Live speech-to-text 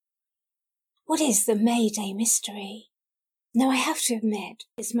What is the May Day mystery? Now, I have to admit,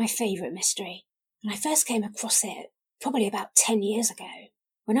 it's my favourite mystery, and I first came across it probably about 10 years ago,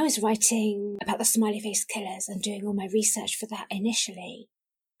 when I was writing about the smiley face killers and doing all my research for that initially.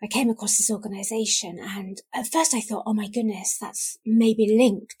 I came across this organisation, and at first I thought, oh my goodness, that's maybe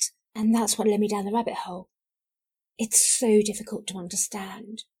linked, and that's what led me down the rabbit hole. It's so difficult to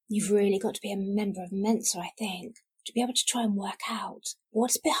understand. You've really got to be a member of Mensa, I think, to be able to try and work out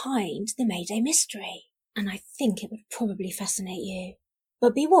what's behind the May Day mystery. And I think it would probably fascinate you.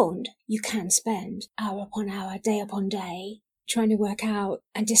 But be warned, you can spend hour upon hour, day upon day, trying to work out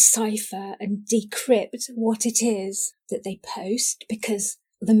and decipher and decrypt what it is that they post, because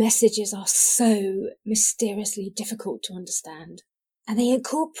the messages are so mysteriously difficult to understand. And they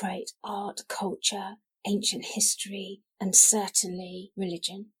incorporate art, culture, ancient history, and certainly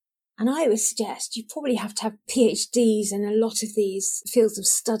religion. And I would suggest you probably have to have PhDs in a lot of these fields of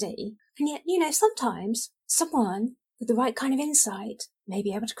study. And yet, sometimes someone with the right kind of insight may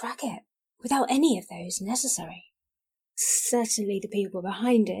be able to crack it without any of those necessary. Certainly the people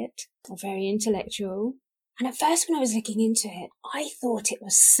behind it are very intellectual. And at first when I was looking into it, I thought it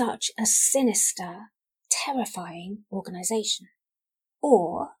was such a sinister, terrifying organisation.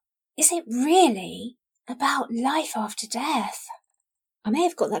 Or is it really about life after death? I may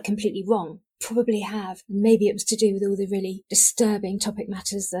have got that completely wrong, probably have, and maybe it was to do with all the really disturbing topic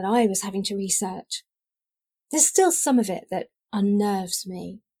matters that I was having to research. There's still some of it that unnerves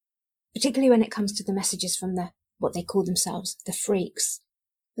me, particularly when it comes to the messages from what they call themselves, the freaks.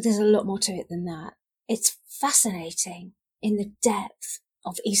 But there's a lot more to it than that. It's fascinating in the depth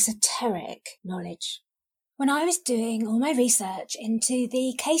of esoteric knowledge. When I was doing all my research into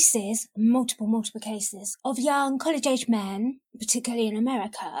the cases, multiple cases, of young college-age men, particularly in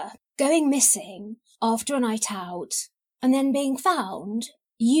America, going missing after a night out and then being found,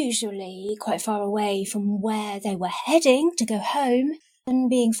 usually quite far away from where they were heading to go home, and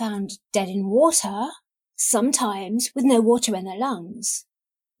being found dead in water, sometimes with no water in their lungs.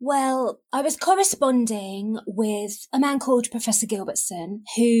 Well, I was corresponding with a man called Professor Gilbertson,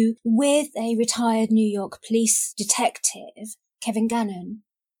 who, with a retired New York police detective, Kevin Gannon,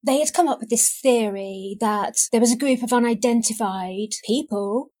 they had come up with this theory that there was a group of unidentified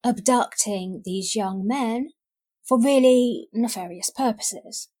people abducting these young men for really nefarious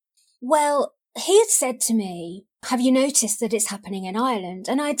purposes. Well, he had said to me, have you noticed that it's happening in Ireland?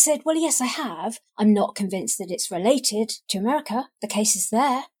 And I'd said, well, yes, I have. I'm not convinced that it's related to America. The case is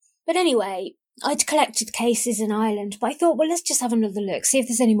there. But anyway, I'd collected cases in Ireland, but I thought, well, let's just have another look, see if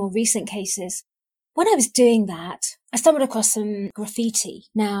there's any more recent cases. When I was doing that, I stumbled across some graffiti.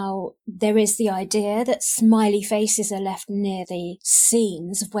 Now, there is the idea that smiley faces are left near the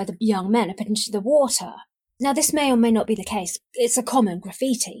scenes of where the young men are put into the water. Now, this may or may not be the case. It's a common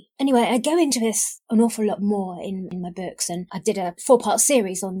graffiti. Anyway, I go into this an awful lot more in my books, and I did a 4-part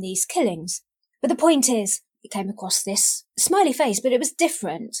series on these killings. But the point is, I came across this smiley face, but it was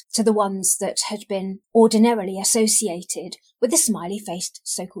different to the ones that had been ordinarily associated with the smiley-faced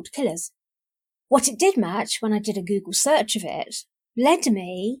so-called killers. What it did match, when I did a Google search of it, led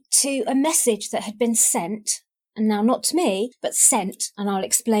me to a message that had been sent, and now not to me, but sent, and I'll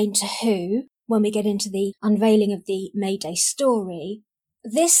explain to who when we get into the unveiling of the May Day story.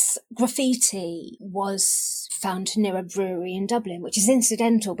 This graffiti was found near a brewery in Dublin, which is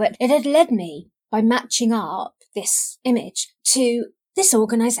incidental, but it had led me, by matching up this image, to this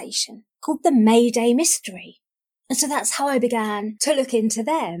organisation called the May Day Mystery. And so that's how I began to look into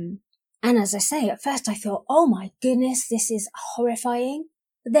them. And as I say, at first I thought, oh my goodness, this is horrifying.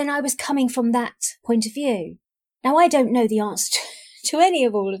 But then I was coming from that point of view. Now, I don't know the answer to any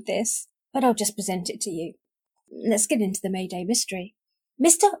of all of this, but I'll just present it to you. Let's get into the May Day Mystery.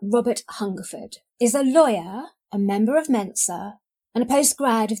 Mr. Robert Hungerford is a lawyer, a member of Mensa, and a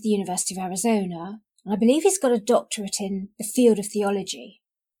postgrad of the University of Arizona, and I believe he's got a doctorate in the field of theology.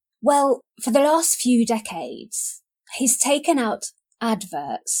 Well, for the last few decades, he's taken out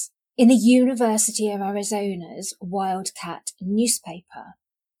adverts in the University of Arizona's Wildcat newspaper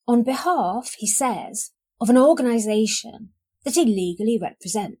on behalf, he says, of an organisation that he legally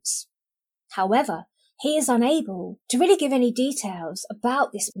represents. However, he is unable to really give any details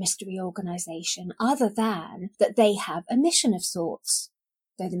about this mystery organisation other than that they have a mission of sorts,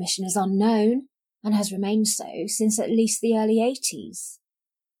 though the mission is unknown and has remained so since at least the early 80s.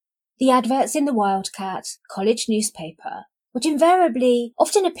 The adverts in the Wildcat college newspaper, which invariably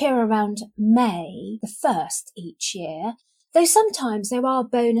often appear around May the 1st each year, though sometimes there are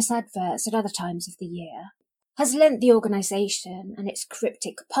bonus adverts at other times of the year, has lent the organisation and its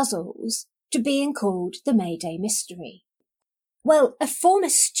cryptic puzzles to being called the May Day Mystery. Well, a former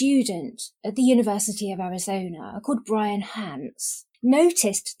student at the University of Arizona called Brian Hance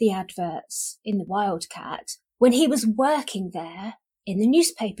noticed the adverts in the Wildcat when he was working there in the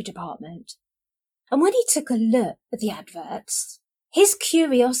newspaper department. And when he took a look at the adverts, his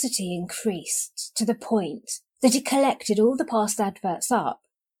curiosity increased to the point that he collected all the past adverts up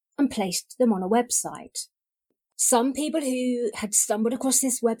and placed them on a website. Some people who had stumbled across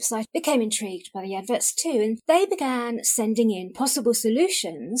this website became intrigued by the adverts too, and they began sending in possible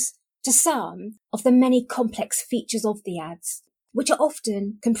solutions to some of the many complex features of the ads, which are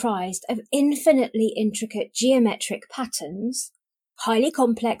often comprised of infinitely intricate geometric patterns, highly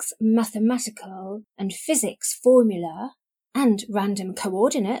complex mathematical and physics formula, and random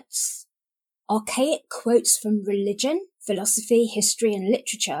coordinates, archaic quotes from religion, philosophy, history, and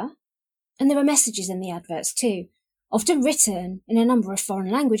literature. And there are messages in the adverts too, often written in a number of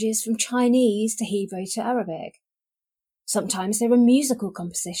foreign languages from Chinese to Hebrew to Arabic. Sometimes there are musical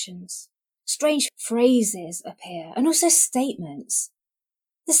compositions. Strange phrases appear, and also statements.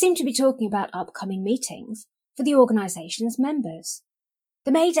 They seem to be talking about upcoming meetings for the organisation's members.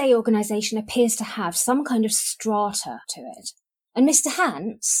 The Mayday organisation appears to have some kind of strata to it, and Mr.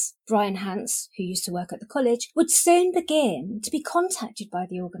 Hance, Brian Hance, who used to work at the college, would soon begin to be contacted by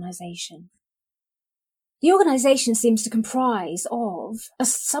the organisation. The organisation seems to comprise of a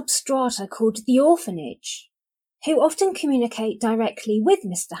substrata called the Orphanage, who often communicate directly with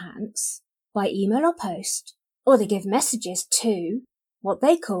Mr. Hance by email or post, or they give messages to what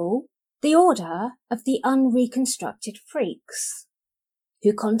they call the Order of the Unreconstructed Freaks,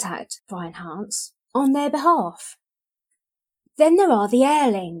 who contact Brian Hance on their behalf. Then there are the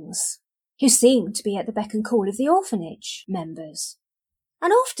Airlings, who seem to be at the beck and call of the orphanage members,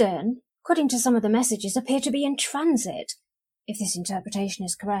 and often, according to some of the messages, appear to be in transit, if this interpretation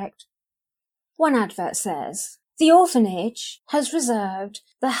is correct. One advert says, "The orphanage has reserved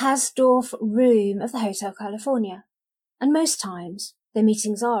the Hasdorf room of the Hotel California, and most times their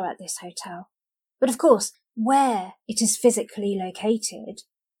meetings are at this hotel. But of course, where it is physically located,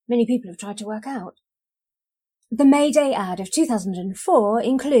 many people have tried to work out." The Mayday ad of 2004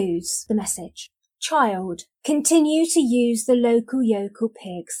 includes the message, "Child, continue to use the local yokel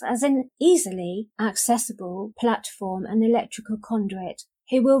pigs as an easily accessible platform and electrical conduit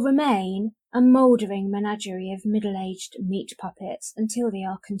who will remain a mouldering menagerie of middle-aged meat puppets until they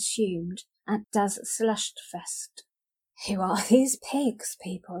are consumed at Das Schlachtfest." Who are these pigs,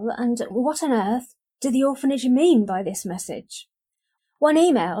 people, and what on earth do the orphanage mean by this message? One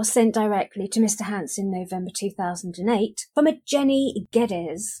email sent directly to Mr. Hance in November 2008 from a Jenny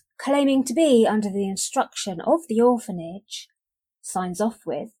Geddes, claiming to be under the instruction of the orphanage, signs off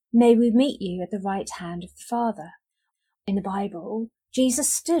with, "May we meet you at the right hand of the Father." In the Bible,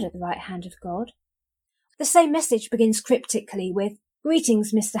 Jesus stood at the right hand of God. The same message begins cryptically with,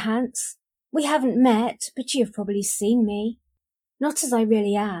 "Greetings, Mr. Hance. We haven't met, but you have probably seen me. Not as I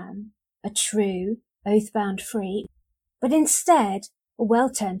really am, a true, oath-bound freak, but instead a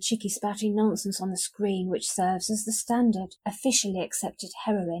well-turned cheeky spouting nonsense on the screen which serves as the standard, officially accepted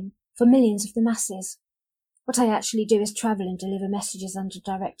heroine for millions of the masses. What I actually do is travel and deliver messages under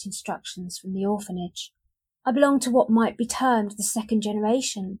direct instructions from the orphanage. I belong to what might be termed the second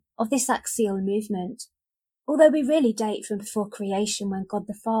generation of this axial movement, although we really date from before creation when God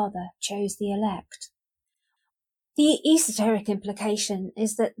the Father chose the elect. The esoteric implication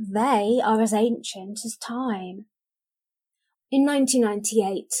is that they are as ancient as time. In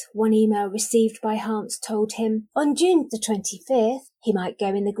 1998, one email received by Hance told him on June the 25th he might go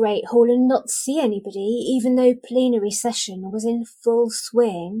in the Great Hall and not see anybody, even though plenary session was in full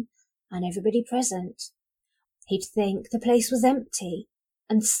swing and everybody present. He'd think the place was empty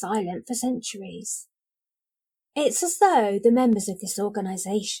and silent for centuries. It's as though the members of this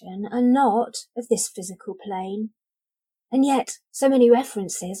organisation are not of this physical plane, and yet so many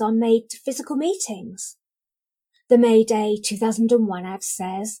references are made to physical meetings. The Mayday 2001 ad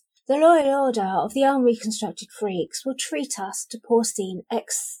says, "The loyal order of the unreconstructed freaks will treat us to porcine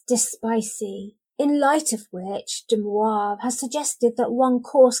ex despicy, in light of which de Moivre has suggested that one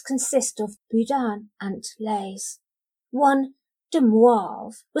course consist of boudin and lays." One de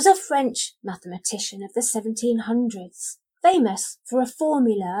Moivre was a French mathematician of the 1700s, famous for a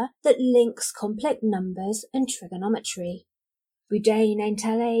formula that links complex numbers and trigonometry. Boudin and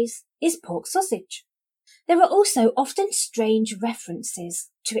lays is pork sausage. There are also often strange references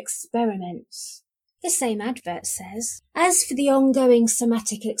to experiments. The same advert says, "As for the ongoing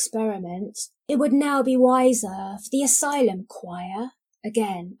somatic experiment, it would now be wiser for the asylum choir,"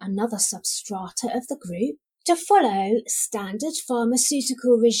 again another substrata of the group, "to follow standard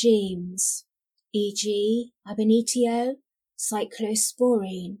pharmaceutical regimes, e.g. ab initio,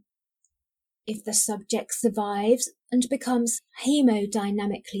 cyclosporine. If the subject survives and becomes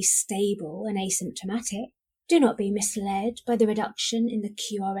hemodynamically stable and asymptomatic, do not be misled by the reduction in the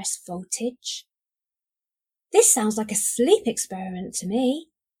QRS voltage. This sounds like a sleep experiment to me,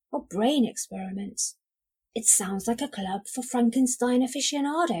 or brain experiments. It sounds like a club for Frankenstein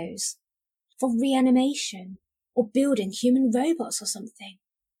aficionados, for reanimation, or building human robots or something.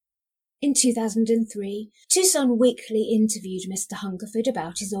 In 2003, Tucson Weekly interviewed Mr. Hungerford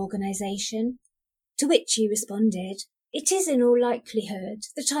about his organisation, to which he responded, "It is in all likelihood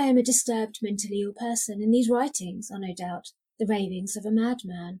that I am a disturbed mentally ill person, and these writings are no doubt the ravings of a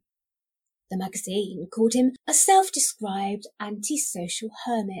madman." The magazine called him a self-described antisocial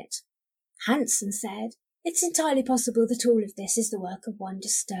hermit. Hansen said, "It's entirely possible that all of this is the work of one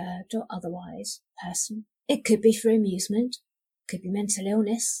disturbed or otherwise person. It could be for amusement, could be mental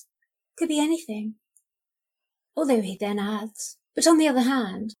illness, could be anything." Although he then adds, "But on the other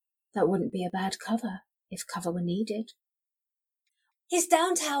hand, that wouldn't be a bad cover, if cover were needed." His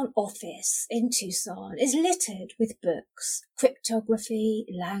downtown office in Tucson is littered with books, cryptography,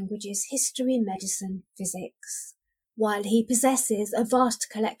 languages, history, medicine, physics, while he possesses a vast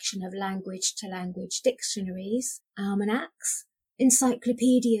collection of language-to-language dictionaries, almanacs,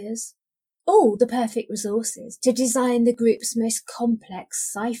 encyclopedias, all the perfect resources to design the group's most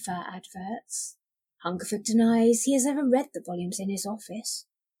complex cipher adverts. Hungerford denies he has ever read the volumes in his office.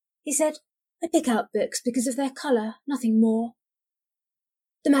 He said, "I pick out books because of their colour, nothing more."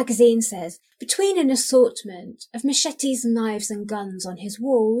 The magazine says, between an assortment of machetes, knives and guns on his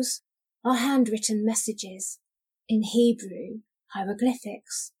walls are handwritten messages in Hebrew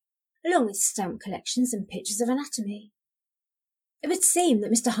hieroglyphics, along with stamp collections and pictures of anatomy. It would seem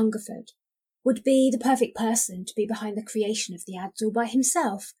that Mr. Hungerford would be the perfect person to be behind the creation of the ads all by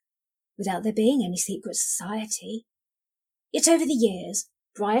himself, without there being any secret society. Yet over the years,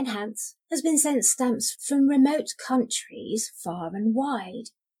 Brian Hantz has been sent stamps from remote countries far and wide.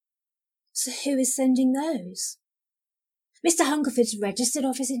 So who is sending those? Mr. Hungerford's registered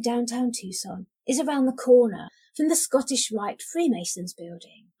office in downtown Tucson is around the corner from the Scottish Rite Freemasons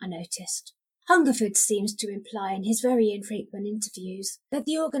building, I noticed. Hungerford seems to imply in his very infrequent interviews that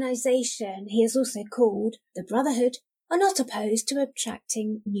the organisation he has also called the Brotherhood are not opposed to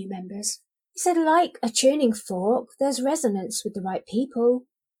attracting new members. He said, like a tuning fork, there's resonance with the right people.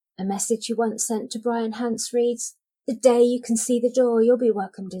 A message he once sent to Brian Hantz reads, "The day you can see the door, you'll be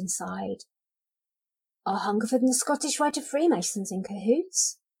welcomed inside." Are Hungerford and the Scottish Rite of Freemasons in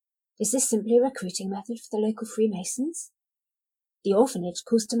cahoots? Is this simply a recruiting method for the local Freemasons? The orphanage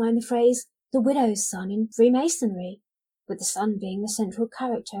calls to mind the phrase, "the widow's son in Freemasonry," with the son being the central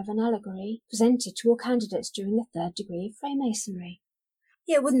character of an allegory presented to all candidates during the third degree of Freemasonry.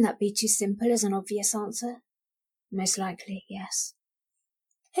 Yet wouldn't that be too simple as an obvious answer? Most likely, yes.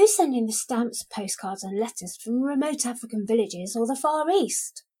 Who's sending the stamps, postcards and letters from remote African villages or the Far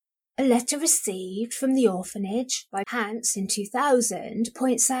East? A letter received from the orphanage by Hantz in 2000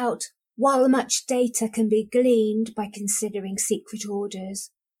 points out, while much data can be gleaned by considering secret orders,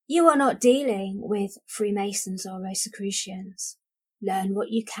 you are not dealing with Freemasons or Rosicrucians. Learn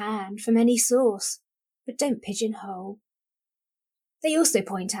what you can from any source, but don't pigeonhole. They also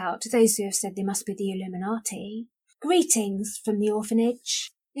point out to those who have said they must be the Illuminati, "Greetings from the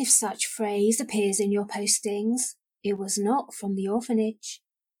orphanage. If such phrase appears in your postings, it was not from the orphanage.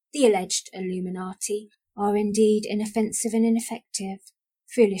 The alleged Illuminati are indeed inoffensive and ineffective,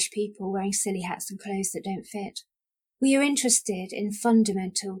 foolish people wearing silly hats and clothes that don't fit. We are interested in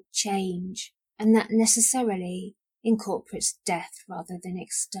fundamental change, and that necessarily incorporates death rather than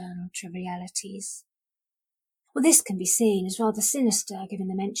external trivialities." Well, this can be seen as rather sinister given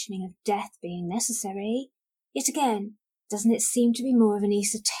the mentioning of death being necessary, yet again, doesn't it seem to be more of an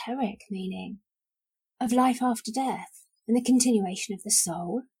esoteric meaning of life after death and the continuation of the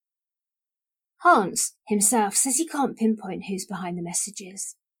soul? Hantz himself says he can't pinpoint who's behind the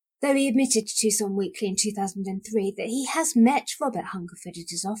messages, though he admitted to Tucson Weekly in 2003 that he has met Robert Hungerford at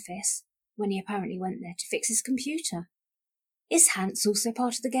his office when he apparently went there to fix his computer. Is Hantz also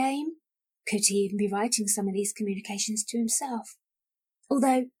part of the game? Could he even be writing some of these communications to himself?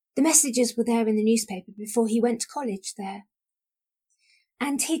 Although the messages were there in the newspaper before he went to college there.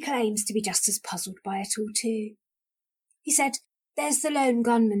 And he claims to be just as puzzled by it all too. He said, "There's the lone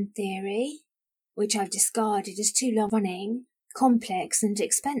gunman theory, which I've discarded as too long-running, complex and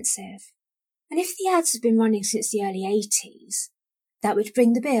expensive. And if the ads have been running since the early 80s, that would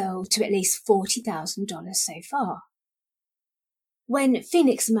bring the bill to at least $40,000 so far." When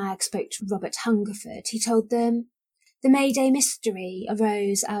Phoenix Mag spoke to Robert Hungerford, he told them, The May Day mystery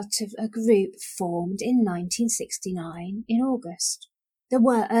arose out of a group formed in 1969 in August. There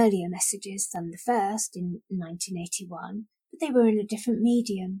were earlier messages than the first in 1981, but they were in a different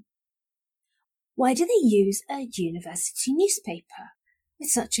medium. Why do they use a university newspaper with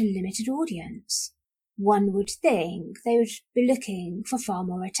such a limited audience? One would think they would be looking for far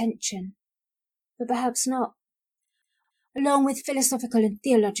more attention, but perhaps not. Along with philosophical and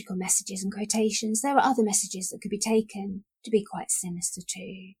theological messages and quotations, there are other messages that could be taken to be quite sinister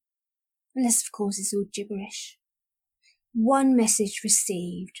too. Unless, of course, it's all gibberish. One message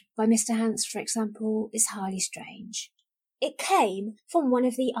received by Mr. Hans, for example, is highly strange. It came from one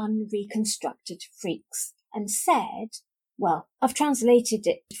of the unreconstructed freaks and said, well, I've translated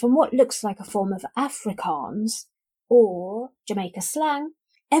it from what looks like a form of Afrikaans or Jamaica slang.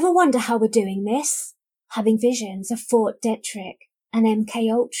 Ever wonder how we're doing this? Having visions of Fort Detrick and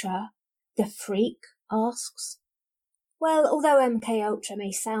MK Ultra? The freak asks. Well, although MK Ultra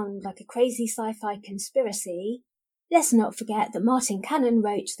may sound like a crazy sci-fi conspiracy, let's not forget that Martin Cannon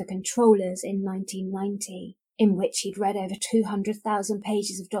wrote The Controllers in 1990, in which he'd read over 200,000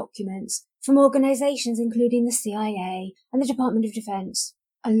 pages of documents from organisations including the CIA and the Department of Defence,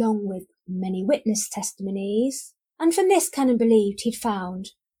 along with many witness testimonies. And from this, Cannon believed he'd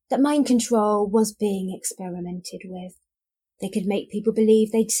found that mind control was being experimented with. They could make people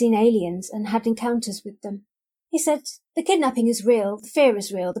believe they'd seen aliens and had encounters with them. He said, the kidnapping is real, the fear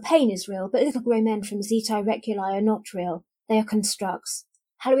is real, the pain is real, but little grey men from Zeta Reculi are not real. They are constructs,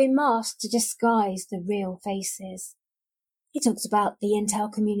 Halloween masks to disguise the real faces. He talks about the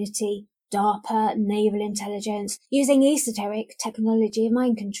intel community, DARPA, naval intelligence, using esoteric technology of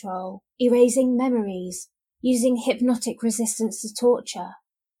mind control, erasing memories, using hypnotic resistance to torture,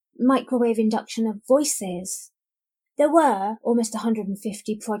 microwave induction of voices. There were almost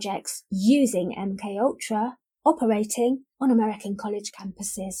 150 projects using MKUltra operating on American college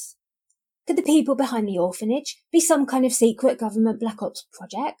campuses. Could the people behind the orphanage be some kind of secret government black ops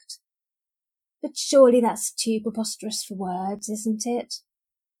project? But surely that's too preposterous for words, isn't it?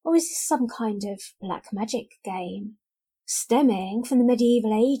 Or is this some kind of black magic game, stemming from the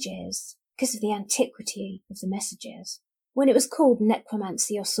medieval ages because of the antiquity of the messages, when it was called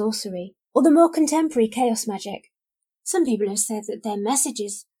necromancy or sorcery, or the more contemporary chaos magic? Some people have said that their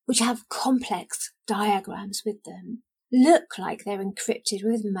messages, which have complex diagrams with them, look like they're encrypted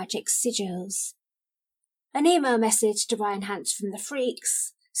with magic sigils. An email message to Brian Hans from the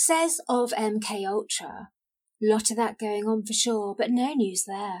Freaks says of MKUltra, lot of that going on for sure, but no news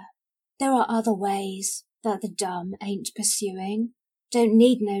there. There are other ways that the dumb ain't pursuing. Don't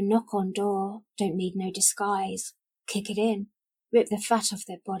need no knock on door, don't need no disguise. Kick it in, rip the fat off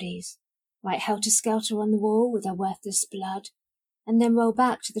their bodies, write helter-skelter on the wall with their worthless blood, and then roll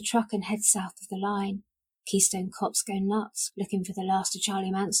back to the truck and head south of the line. Keystone cops go nuts, looking for the last of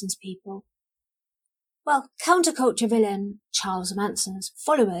Charlie Manson's people. Well, counterculture villain Charles Manson's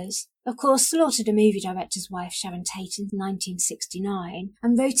followers, of course, slaughtered a movie director's wife, Sharon Tate, in 1969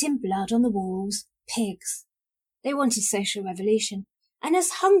 and wrote in blood on the walls, pigs. They wanted social revolution, and as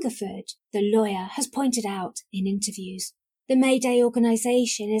Hungerford, the lawyer, has pointed out in interviews, the May Day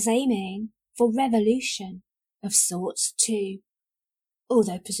organisation is aiming for revolution of sorts too,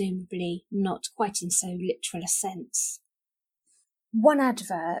 although presumably not quite in so literal a sense. One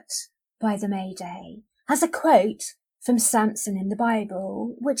advert by the May Day has a quote from Samson in the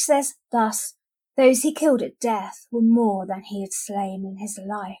Bible, which says thus, "Those he killed at death were more than he had slain in his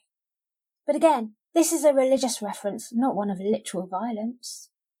life." But again, this is a religious reference, not one of literal violence.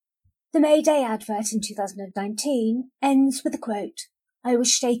 The May Day advert in 2019 ends with a quote, "I was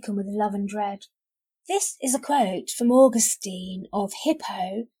shaken with love and dread." This is a quote from Augustine of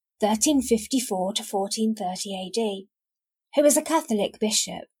Hippo, 1354 to 1430 AD, who was a Catholic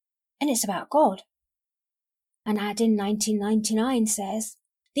bishop, and it's about God. An ad in 1999 says,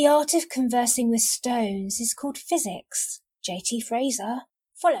 "The art of conversing with stones is called physics, J.T. Fraser,"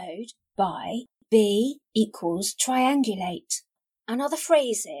 followed by B equals triangulate, and other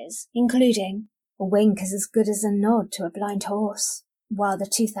phrases, including, "A wink is as good as a nod to a blind horse," while the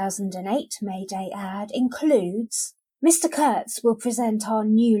 2008 May Day ad includes, "Mr. Kurtz will present our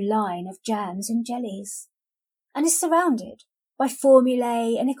new line of jams and jellies," and is surrounded by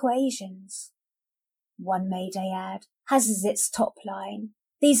formulae and equations. One May Day ad has as its top line,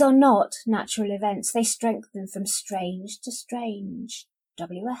 "These are not natural events, they strengthen from strange to strange.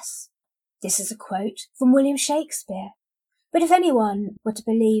 WS." This is a quote from William Shakespeare. But if anyone were to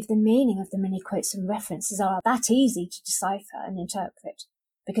believe the meaning of the many quotes and references are that easy to decipher and interpret,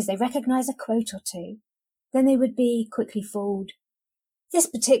 because they recognise a quote or two, then they would be quickly fooled. This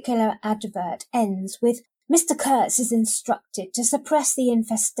particular advert ends with, Mr. Kurtz is instructed to suppress the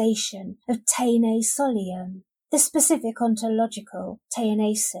infestation of Taenae solium. The specific ontological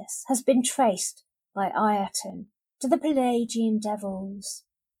Taenaesis has been traced by Ayrton to the Pelagian devils.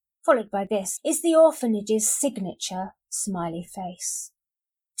 Followed by this is the orphanage's signature smiley face.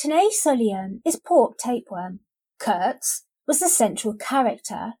 Taenae solium is pork tapeworm. Kurtz was the central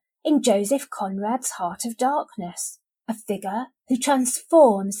character in Joseph Conrad's Heart of Darkness, a figure who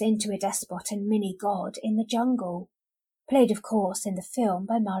transforms into a despot and mini-god in the jungle, played of course in the film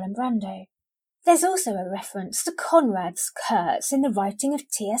by Marlon Brando. There's also a reference to Conrad's Kurtz in the writing of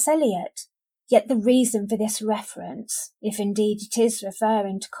T.S. Eliot, yet the reason for this reference, if indeed it is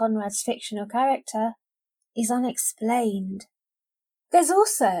referring to Conrad's fictional character, is unexplained. There's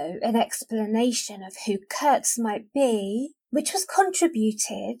also an explanation of who Kurtz might be, which was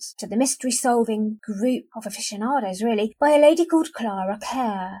contributed to the mystery-solving group of aficionados, really, by a lady called Clara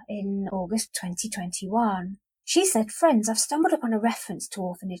Kerr in August 2021. She said, "Friends, I've stumbled upon a reference to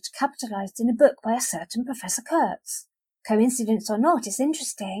orphanage capitalised in a book by a certain Professor Kurtz. Coincidence or not, it's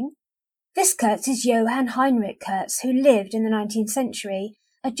interesting. This Kurtz is Johann Heinrich Kurtz, who lived in the 19th century,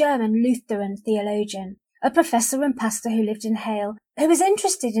 a German Lutheran theologian, a professor and pastor who lived in Halle, who was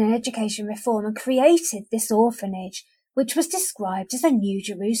interested in education reform and created this orphanage, which was described as a New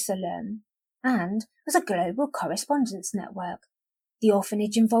Jerusalem, and was a global correspondence network. The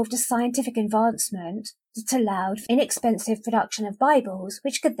orphanage involved a scientific advancement that allowed inexpensive production of Bibles,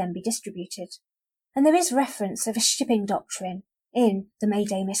 which could then be distributed. And there is reference of a shipping doctrine in the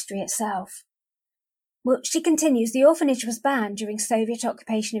Mayday Mystery itself." Well, she continues, "The orphanage was banned during Soviet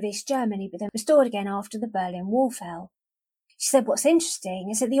occupation of East Germany, but then restored again after the Berlin Wall fell. She said what's interesting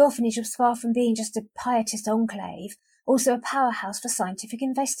is that the orphanage was far from being just a pietist enclave, also a powerhouse for scientific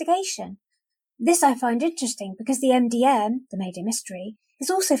investigation. This I find interesting because the MDM, the Mayday Mystery,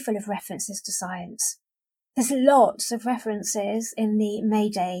 is also full of references to science. There's lots of references in the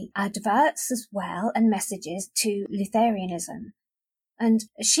Mayday adverts as well and messages to Lutheranism." And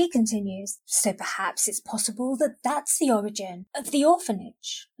she continues, "So perhaps it's possible that that's the origin of the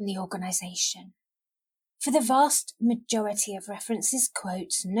orphanage and the organisation. For the vast majority of references,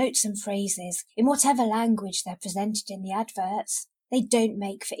 quotes, notes and phrases, in whatever language they're presented in the adverts, they don't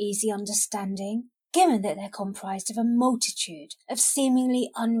make for easy understanding, given that they're comprised of a multitude of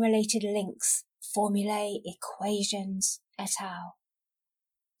seemingly unrelated links, formulae, equations, et al.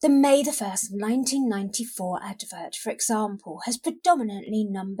 The May 1st, 1994 advert, for example, has predominantly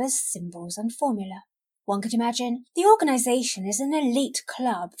numbers, symbols and formula. One could imagine the organisation is an elite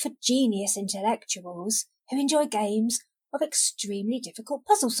club for genius intellectuals who enjoy games of extremely difficult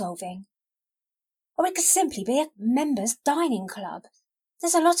puzzle solving. Or it could simply be a members' dining club.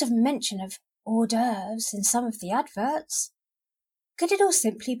 There's a lot of mention of hors d'oeuvres in some of the adverts. Could it all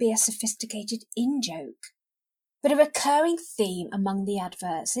simply be a sophisticated in-joke? But a recurring theme among the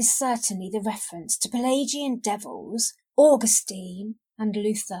adverts is certainly the reference to Pelagian devils, Augustine and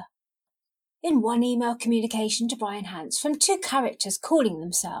Luther. In one email communication to Brian Hance from two characters calling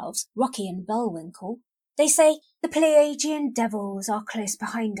themselves Rocky and Bullwinkle, they say, "The Pelagian devils are close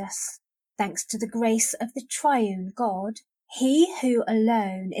behind us. Thanks to the grace of the triune God, he who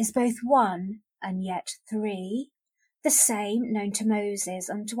alone is both one and yet three, the same known to Moses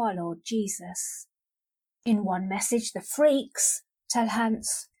and to our Lord Jesus." In one message, the freaks tell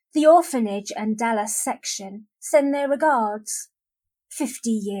Hance, "The orphanage and Dallas section send their regards. 50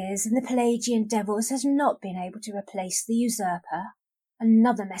 years and the Pelagian devils has not been able to replace the usurper."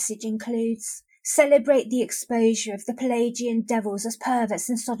 Another message includes, "Celebrate the exposure of the Pelagian devils as perverts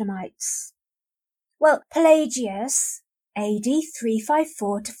and sodomites." Well, Pelagius, AD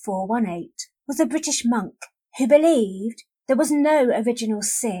 354 to 418, was a British monk who believed there was no original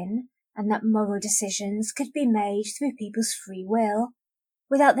sin and that moral decisions could be made through people's free will,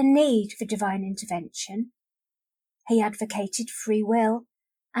 without the need for divine intervention. He advocated free will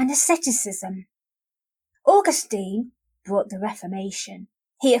and asceticism. Augustine brought the Reformation.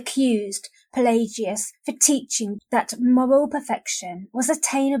 He accused Pelagius for teaching that moral perfection was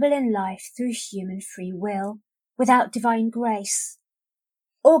attainable in life through human free will, without divine grace.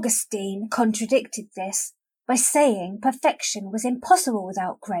 Augustine contradicted this by saying perfection was impossible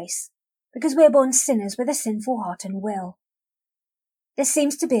without grace, because we are born sinners with a sinful heart and will. There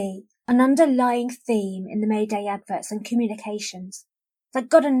seems to be an underlying theme in the Mayday adverts and communications, that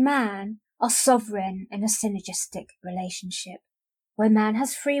God and man are sovereign in a synergistic relationship, where man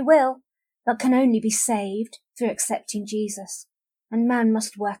has free will, but can only be saved through accepting Jesus, and man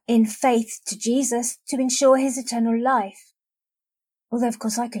must work in faith to Jesus to ensure his eternal life. Although, of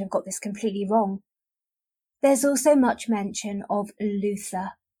course, I could have got this completely wrong. There's also much mention of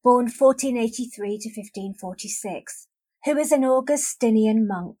Luther, born 1483 to 1546, who was an Augustinian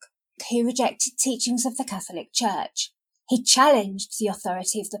monk who rejected teachings of the Catholic Church. He challenged the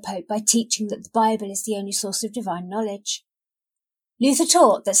authority of the Pope by teaching that the Bible is the only source of divine knowledge. Luther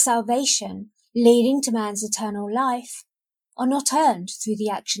taught that salvation, leading to man's eternal life, are not earned through the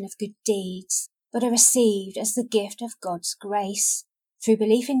action of good deeds, but are received as the gift of God's grace, through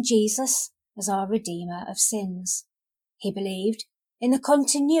belief in Jesus as our Redeemer of sins. He believed in the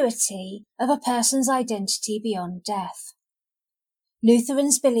continuity of a person's identity beyond death.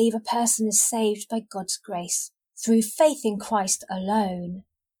 Lutherans believe a person is saved by God's grace through faith in Christ alone.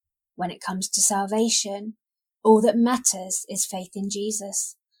 When it comes to salvation, all that matters is faith in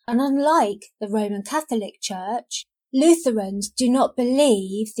Jesus. And unlike the Roman Catholic Church, Lutherans do not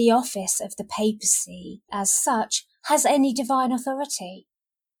believe the office of the papacy as such has any divine authority.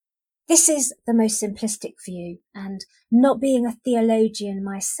 This is the most simplistic view, and not being a theologian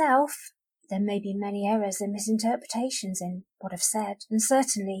myself, there may be many errors and misinterpretations in what I've said, and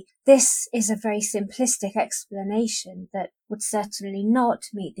certainly this is a very simplistic explanation that would certainly not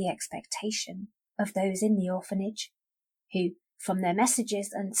meet the expectation of those in the orphanage, who, from their messages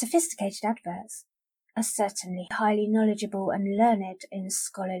and sophisticated adverts, are certainly highly knowledgeable and learned in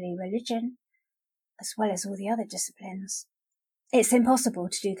scholarly religion, as well as all the other disciplines. It's impossible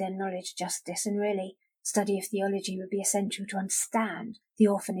to do their knowledge justice, and really, study of theology would be essential to understand the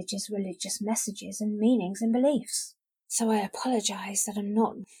orphanage's religious messages and meanings and beliefs. So I apologise that I'm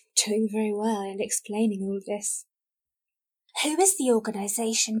not doing very well in explaining all this. Who is the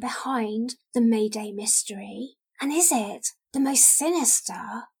organisation behind the Mayday Mystery? And is it the most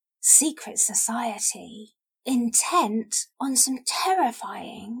sinister secret society intent on some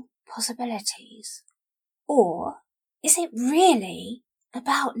terrifying possibilities? Or is it really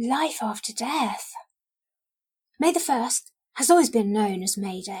about life after death? May the 1st has always been known as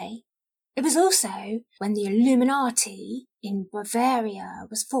May Day. It was also when the Illuminati in Bavaria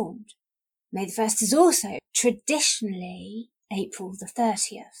was formed. May the 1st is also traditionally April the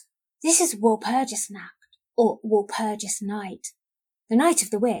 30th. This is Walpurgisnacht, or Walpurgis Night, the Night of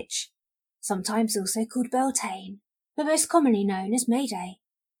the Witch, sometimes also called Beltane, but most commonly known as May Day.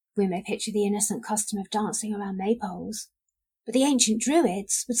 We may picture the innocent custom of dancing around maypoles, but the ancient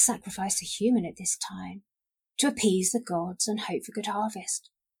Druids would sacrifice a human at this time to appease the gods and hope for good harvest.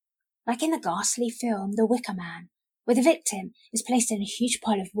 Like in the ghastly film The Wicker Man, where the victim is placed in a huge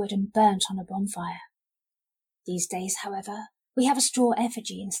pile of wood and burnt on a bonfire. These days, however, we have a straw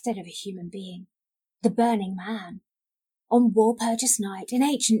effigy instead of a human being, the Burning Man. On Walpurgis Night, in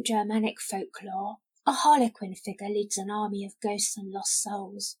ancient Germanic folklore, a harlequin figure leads an army of ghosts and lost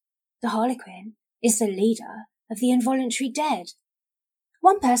souls. The harlequin is the leader of the involuntary dead.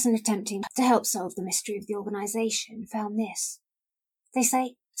 One person attempting to help solve the mystery of the organisation found this. They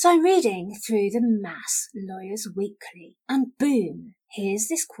say, "So I'm reading through the Mass Lawyers Weekly, and boom, here's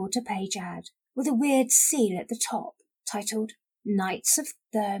this quarter-page ad with a weird seal at the top, titled Knights of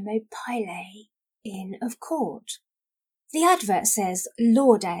Thermopylae, Inn of Court. The advert says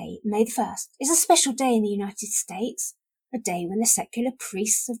Law Day, May the 1st, is a special day in the United States, a day when the secular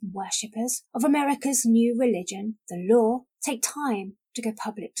priests and worshippers of America's new religion, the law, take time to go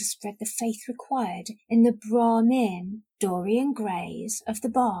public to spread the faith required in the Brahmin, Dorian Greys of the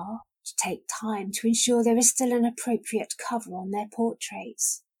bar, to take time to ensure there is still an appropriate cover on their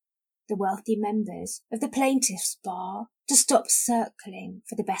portraits. The wealthy members of the plaintiff's bar to stop circling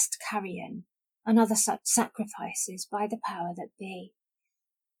for the best carrion, and other such sacrifices by the power that be."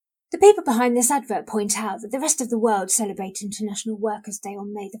 The people behind this advert point out that the rest of the world celebrate International Workers' Day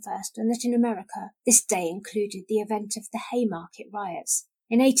on May the 1st, and that in America this day included the event of the Haymarket riots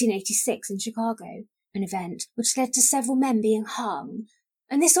in 1886 in Chicago, an event which led to several men being hung,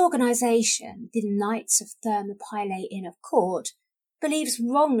 and this organisation, the Knights of Thermopylae Inn of Court, believes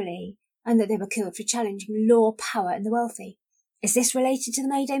wrongly and that they were killed for challenging law, power and the wealthy. Is this related to the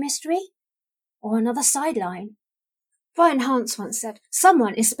May Day mystery? Or another sideline? Brian Hance once said,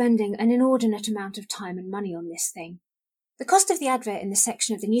 "Someone is spending an inordinate amount of time and money on this thing." The cost of the advert in this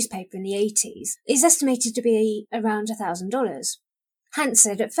section of the newspaper in the 80s is estimated to be around $1,000. Hance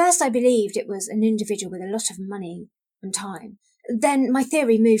said, "At first I believed it was an individual with a lot of money and time. Then my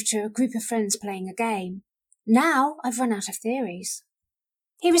theory moved to a group of friends playing a game. Now I've run out of theories."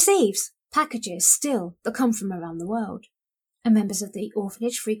 He receives packages still that come from around the world. Are members of the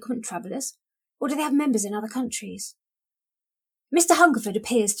orphanage frequent travellers, or do they have members in other countries? Mr. Hungerford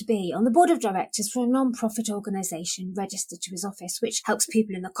appears to be on the board of directors for a non-profit organisation registered to his office which helps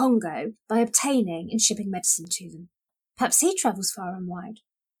people in the Congo by obtaining and shipping medicine to them. Perhaps he travels far and wide.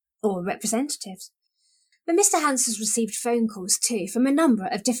 Or representatives. But Mr. Hans has received phone calls too from a number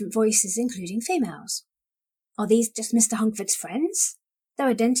of different voices, including females. Are these just Mr. Hungerford's friends? Their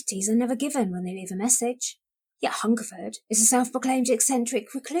identities are never given when they leave a message. Yet Hungerford is a self-proclaimed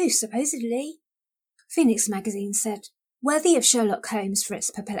eccentric recluse, supposedly. Phoenix magazine said, worthy of Sherlock Holmes for its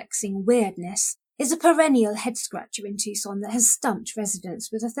perplexing weirdness, is a perennial head-scratcher in Tucson that has stumped residents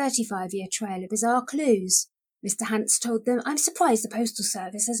with a 35-year trail of bizarre clues. Mr. Hans told them, I'm surprised the Postal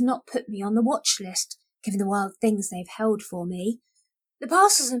Service has not put me on the watch list, given the wild things they've held for me. The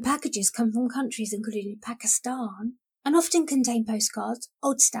parcels and packages come from countries including Pakistan, and often contain postcards,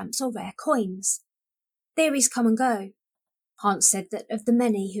 old stamps or rare coins. Theories come and go. Hans said that of the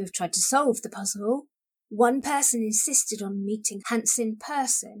many who have tried to solve the puzzle, one person insisted on meeting Hans in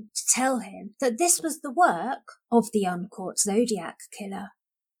person to tell him that this was the work of the uncaught Zodiac killer.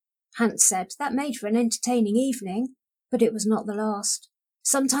 Hans said that made for an entertaining evening, but it was not the last.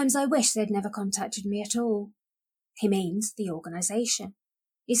 Sometimes I wish they'd never contacted me at all. He means the organisation.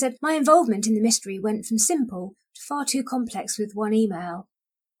 He said, my involvement in the mystery went from simple to far too complex with one email.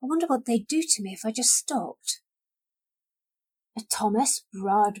 I wonder what they'd do to me if I just stopped. A Thomas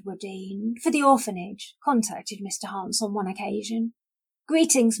Bradwardine for the orphanage contacted Mr. Hans on one occasion.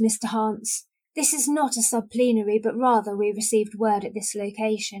 Greetings, Mr. Hans. This is not a sub-plenary, but rather we received word at this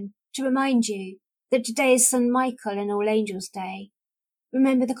location to remind you that today is St. Michael and All Angels' Day.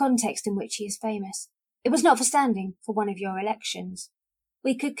 Remember the context in which he is famous. It was not for standing for one of your elections.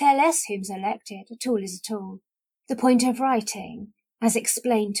 We could care less whom's elected, a tool is a tool. The point of writing, as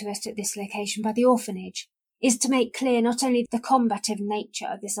explained to us at this location by the orphanage, is to make clear not only the combative nature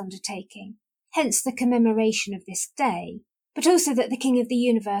of this undertaking, hence the commemoration of this day, but also that the King of the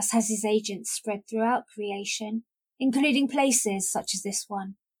Universe has his agents spread throughout creation, including places such as this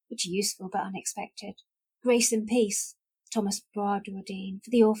one, which are useful but unexpected. Grace and peace, Thomas Bradwardine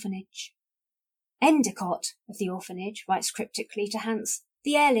for the orphanage. Endicott of the orphanage writes cryptically to Hans,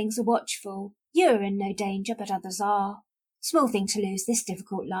 the Airlings are watchful. You are in no danger, but others are. Small thing to lose this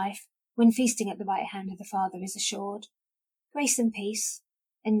difficult life, when feasting at the right hand of the Father is assured. Grace and peace,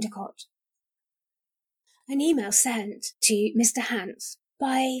 Endicott. An email sent to Mr. Hans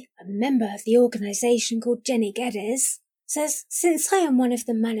by a member of the organisation called Jenny Geddes says, since I am one of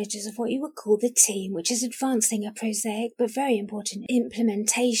the managers of what you would call the team which is advancing a prosaic but very important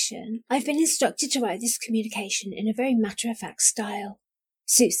implementation, I've been instructed to write this communication in a very matter-of-fact style.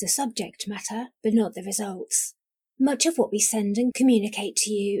 Suits the subject matter, but not the results. Much of what we send and communicate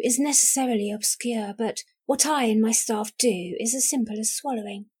to you is necessarily obscure, but what I and my staff do is as simple as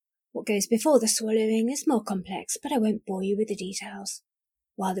swallowing. What goes before the swallowing is more complex, but I won't bore you with the details.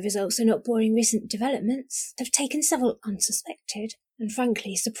 While the results are not boring, recent developments have taken several unsuspected and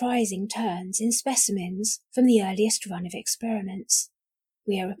frankly surprising turns in specimens from the earliest run of experiments.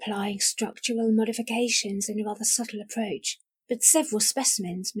 We are applying structural modifications in a rather subtle approach, but several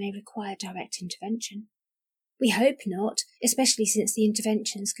specimens may require direct intervention. We hope not, especially since the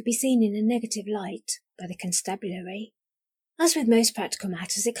interventions could be seen in a negative light by the constabulary. As with most practical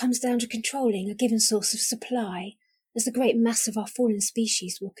matters, it comes down to controlling a given source of supply, as the great mass of our fallen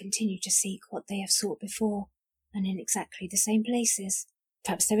species will continue to seek what they have sought before, and in exactly the same places.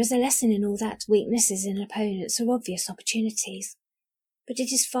 Perhaps there is a lesson in all that. Weaknesses in opponents are obvious opportunities, but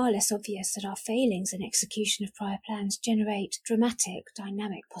it is far less obvious that our failings in execution of prior plans generate dramatic,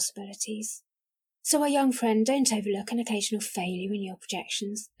 dynamic possibilities. So our young friend, don't overlook an occasional failure in your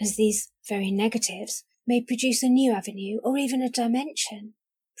projections, as these very negatives may produce a new avenue or even a dimension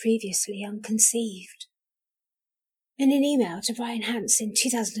previously unconceived. In an email to Brian Hans in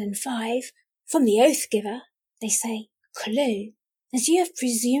 2005, from the Oath Giver, they say, clue. As you have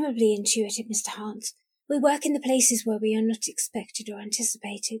presumably intuited, Mr. Hans, we work in the places where we are not expected or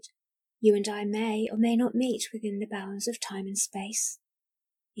anticipated. You and I may or may not meet within the bounds of time and space.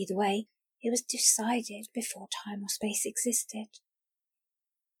 Either way, it was decided before time or space existed.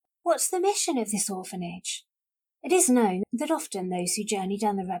 What's the mission of this orphanage? It is known that often those who journey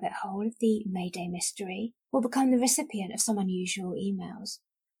down the rabbit hole of the Mayday mystery will become the recipient of some unusual emails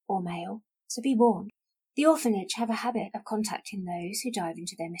or mail, so be warned. The orphanage have a habit of contacting those who dive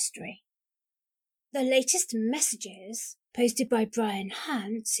into their mystery. The latest messages posted by Brian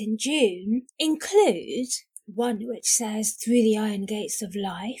Hans in June include one which says, through the iron gates of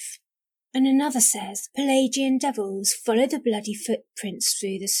life, and another says, Pelagian devils, follow the bloody footprints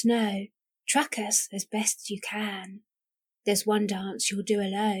through the snow. Track us as best you can. There's one dance you'll do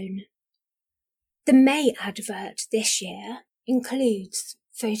alone. The May advert this year includes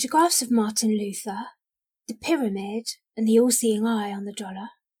photographs of Martin Luther, the pyramid and the all-seeing eye on the dollar,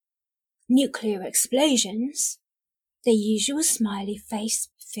 nuclear explosions, the usual smiley face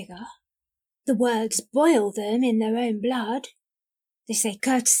figure, The words boil them in their own blood. They say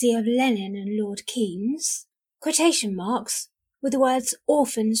courtesy of Lenin and Lord Keynes. Quotation marks with the words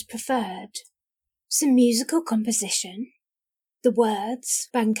orphans preferred. Some musical composition. The words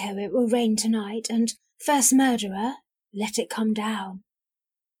Banco, it will rain tonight, and first murderer, let it come down.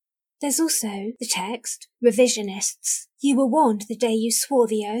 There's also the text, revisionists. You were warned the day you swore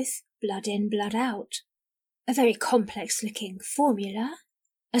the oath, blood in, blood out. A very complex-looking formula.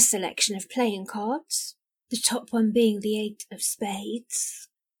 A selection of playing cards. The top one being the 8 of spades.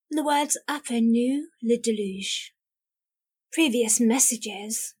 And the words après nous le déluge. Previous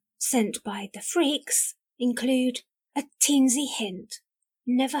messages sent by the freaks include a teensy hint.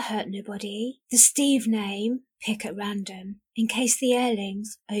 Never hurt nobody. The Steve name, pick at random, in case the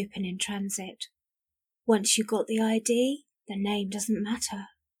airlings open in transit. Once you got the ID, the name doesn't matter.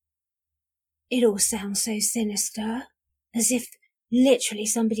 It all sounds so sinister, as if literally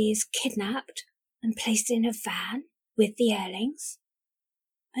somebody is kidnapped and placed in a van with the airlings.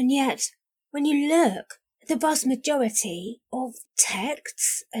 And yet, when you look at the vast majority of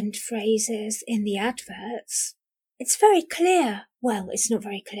texts and phrases in the adverts, it's very clear. Well, it's not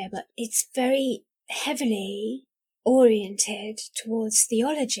very clear, but it's very heavily oriented towards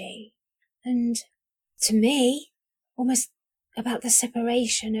theology. And to me, almost about the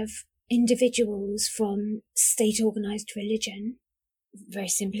separation of individuals from state-organized religion, very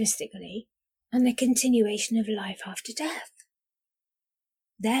simplistically, and the continuation of life after death.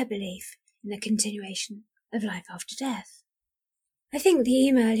 Their belief in the continuation of life after death. I think the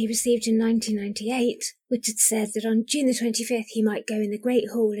email he received in 1998, which had said that on June the 25th he might go in the Great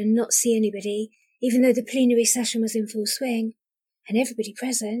Hall and not see anybody, even though the plenary session was in full swing, and everybody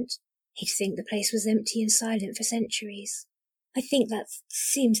present, he'd think the place was empty and silent for centuries. I think that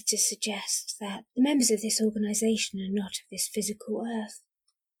seems to suggest that the members of this organisation are not of this physical earth.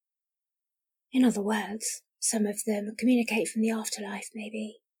 In other words, some of them communicate from the afterlife,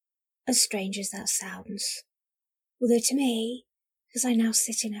 maybe, as strange as that sounds. Although to me, because I now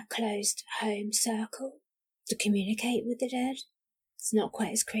sit in a closed home circle to communicate with the dead, it's not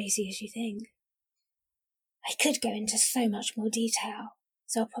quite as crazy as you think. I could go into so much more detail,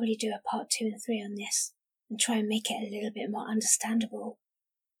 so I'll probably do a part 2 and 3 on this and try and make it a little bit more understandable.